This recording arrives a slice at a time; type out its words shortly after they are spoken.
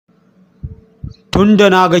Tunda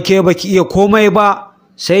na ga ke baki iya komai ba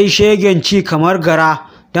sai shegen ci kamar gara,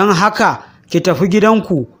 don haka ki tafi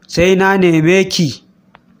gidanku sai na neme ki.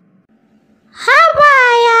 Haba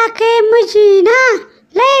ya kai mijina,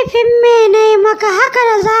 laifin mene maka haka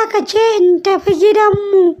da za ka ce in tafi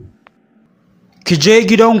gidanmu? Ki je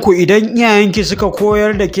gidanku, idan iyayenki suka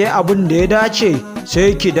koyar da ke abin da ya dace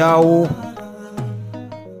sai ki dawo.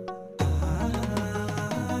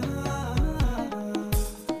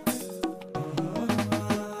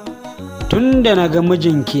 Tunda na ga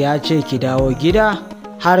mijinki ya ce ki dawo gida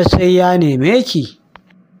har sai ya neme ki.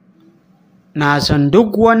 Na san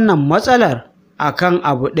duk wannan matsalar akan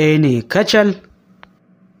abu ɗaya ne kacal.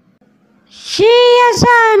 Shi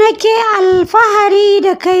yasa nake alfahari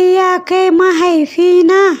da kai ya kai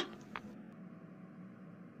mahaifina.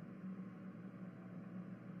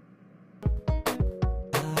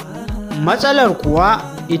 Matsalar kuwa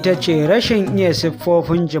ita ce rashin iya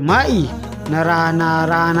siffofin jima'i na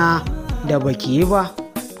rana-rana da baki yi ba.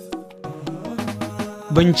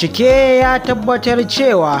 Bincike ya tabbatar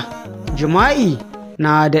cewa jima'i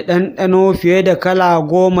na da ɗanɗano fiye da kala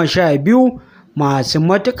 12 masu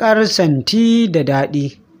matuƙar santi da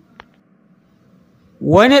daɗi.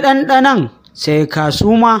 Wani ɗanɗanon sai ka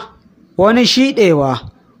suma, wani shiɗewa,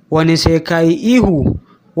 wani sai ka yi ihu,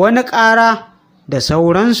 wani ƙara da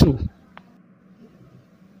sauransu.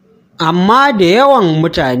 Amma da yawan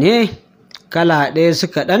mutane kala ɗaya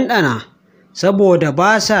suka ɗanɗana, saboda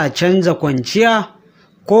ba sa canza kwanciya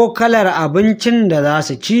ko kalar abincin da za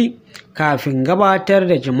su ci kafin gabatar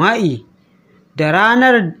da jima'i, da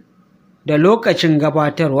ranar da lokacin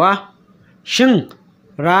gabatarwa. Shin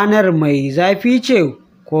ranar mai zafi ce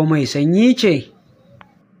ko mai sanyi ce?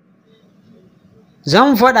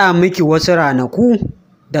 Zan faɗa miki wasu ranaku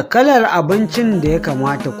da kalar abincin da ya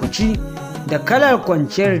kamata ku ci da kalar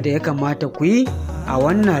kwanciyar da ya kamata ku yi a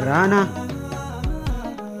wannan rana.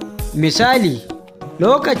 Misali,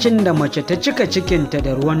 lokacin da mace ta cika cikinta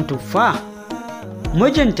da ruwan tuffa,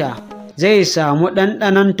 mijinta zai samu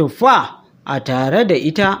ɗanɗanon tuffa a tare da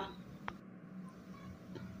ita.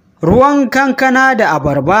 Ruwan kankana da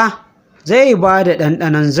abarba zai ba da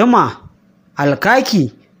ɗanɗanon zuma,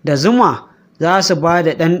 alkaki da zuma za su ba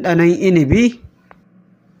da ɗanɗanon inibi,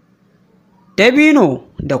 dabino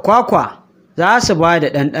da kwakwa za su ba da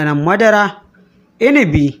ɗanɗanon madara,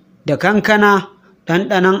 inibi da kankana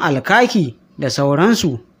ɗanɗanon alkaki da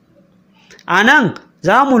sauransu. A nan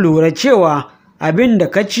za mu lura cewa abin da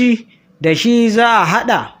ka ci da shi za a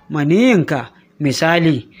haɗa maniyinka.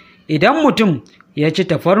 Misali, idan mutum ya ci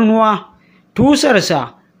tafarnuwa,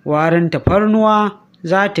 tusarsa warin tafarnuwa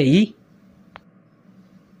za ta yi.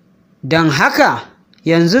 Don haka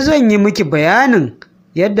yanzu zan yi miki bayanin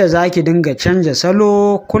yadda za ki dinga canza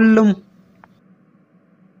salo kullum.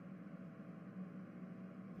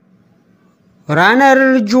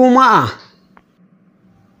 Ranar Juma'a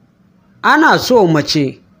ana so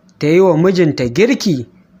mace ta yi wa mijinta girki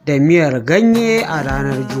da miyar ganye a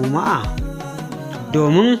ranar Juma'a,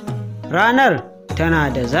 domin ranar tana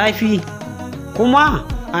da zafi, kuma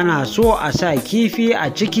ana so a sa kifi a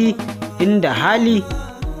ciki inda hali,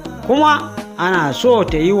 kuma ana so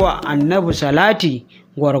ta yi wa Annabi salati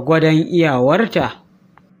gwargwadon iyawarta,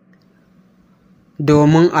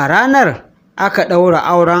 domin a ranar aka ɗaura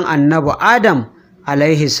auren Annabi Adam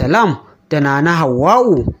alaihi salam da Nana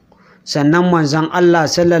Hawwa'u. Sannan manzon Allah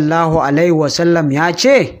sallallahu alaihi wasallam ya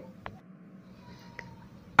ce,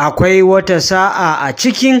 akwai wata sa'a a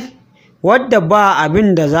cikin wadda ba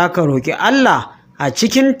abin da za ka roƙi Allah a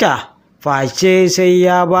cikinta face sai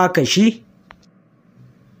ya baka shi.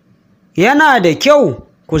 Yana da kyau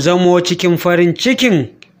ku zamo cikin farin cikin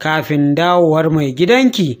kafin dawowar mai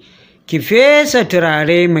gidanki. Ki fesa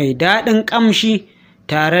turare mai daɗin ƙamshi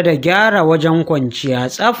tare da gyara wajen kwanciya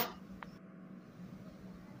tsaf.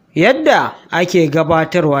 Yadda ake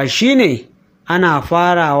gabatarwa shine ana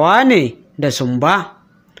farawa ne da sumba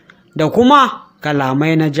da kuma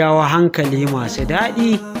kalamai na jawo hankali masu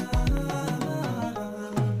daɗi.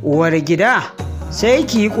 Uwar gida, sai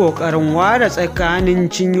ki yi ƙoƙarin ware tsakanin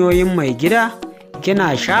cinyoyin mai gida,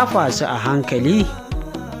 kina shafa su a hankali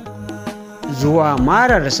zuwa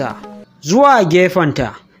mararsa, zuwa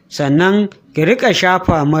gefenta, sannan ki riƙa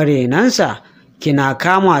shafa marenansa, kina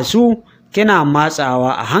kama su kina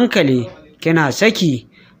matsawa a hankali, kina saki.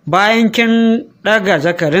 Bayan kin ɗaga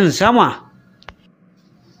zakarin sama,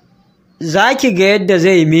 za ki ga yadda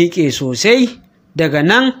zai miƙe sosai. Daga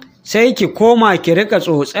nan sai ki koma ki riƙa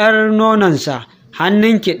tsotsar nononsa,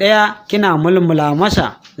 hannunki ɗaya kina mulmula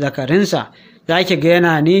masa zakarinsa. Za ki ga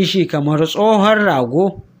yana nishi kamar tsohon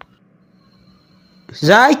rago.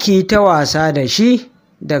 Za ki yi ta wasa da shi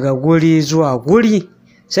daga guri zuwa guri,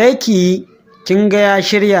 sai ki yi kin ga ya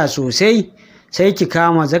shirya sosai, sai ki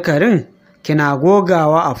kama zakarin kina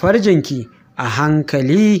gogawa a farjinki a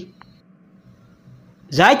hankali.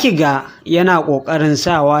 Za ki ga yana ƙoƙarin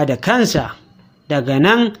sawa da kansa. Daga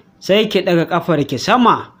nan sai ki ɗaga ƙafarki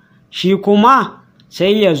sama, shi kuma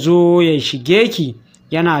sai ya zo ya shige ki,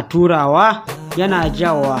 yana turawa yana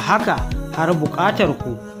jawowa haka har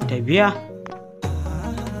buƙatarku ta biya.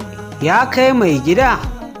 Ya kai mai gida,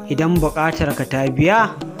 idan buƙatarka ta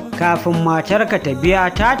biya kafin matarka ta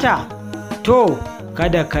biya tata, to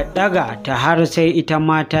kada ka ɗaga ta har sai ita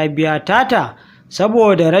ma ta biya tata,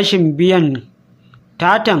 saboda rashin biyan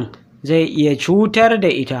tatan zai iya cutar da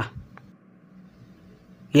ita.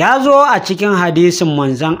 Ya zo a cikin hadisin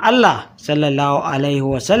manzon Allah sallallahu alaihi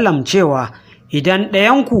wasallam cewa idan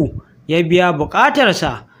ɗayanku ya biya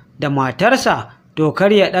buƙatarsa da matarsa, to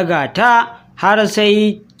kar ya ɗaga ta har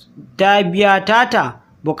sai ta biya tata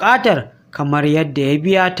buƙatar kamar yadda ya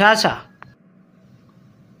biya tasa.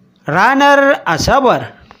 Ranar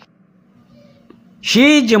Asabar.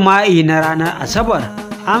 Shi jima'i na ranar Asabar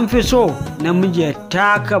an fi so namiji ya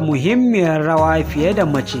taka muhimmiyar rawa fiye da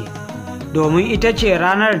mace, domin ita ce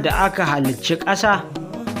ranar da aka halicci ƙasa.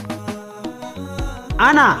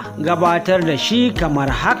 Ana gabatar da shi kamar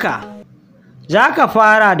haka: za ka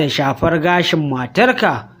fara da shafar gashin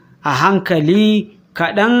matarka a hankali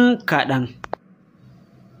kaɗan-kaɗan,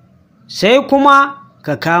 sai kuma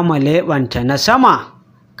ka kama leɓenta na sama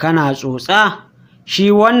kana tsotsa. Shi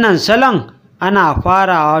wannan salon ana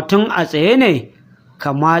farawa tun a tsaye ne,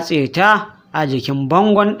 ka matse ta a jikin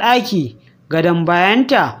bangon ɗaki, gadon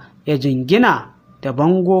bayanta ya jingina da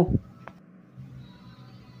bango.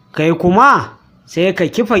 Kai kuma sai ka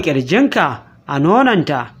kifa ƙirjinka a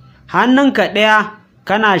nononta, hannunka ɗaya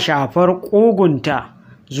kana shafar ƙugunta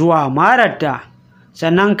zuwa mararta,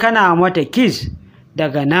 sannan kana mata kiss.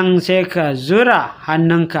 Daga nan sai ka zura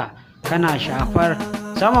hannunka kana shafar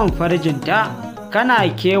saman farjinta, kana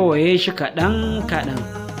kewaye shi kaɗan-kaɗan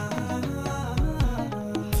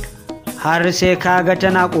har sai ka ga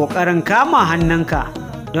tana ƙoƙarin kama hannunka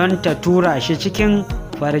don ta tura shi cikin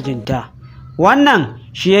farjinta. Wannan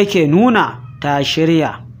shi yake nuna ta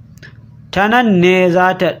shirya. Ta nan ne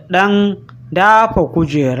za ta ɗan dafa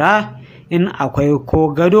kujera, in akwai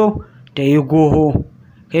ko gado ta yi goho,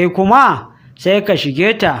 kai kuma sai ka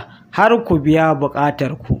shige ta har ku biya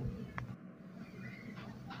buƙatarku.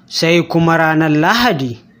 Sai kuma ranar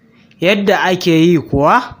Lahadi, yadda ake yi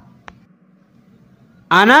kuwa?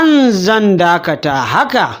 A nan zan dakata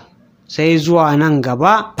haka, sai zuwa nan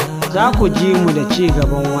gaba za ku ji mu da ci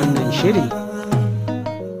gaban wannan shiri.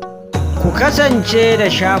 Ku kasance da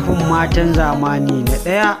shafin Matan Zamani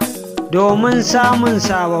na 1 domin samun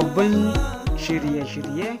sababbin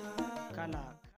shirye-shirye.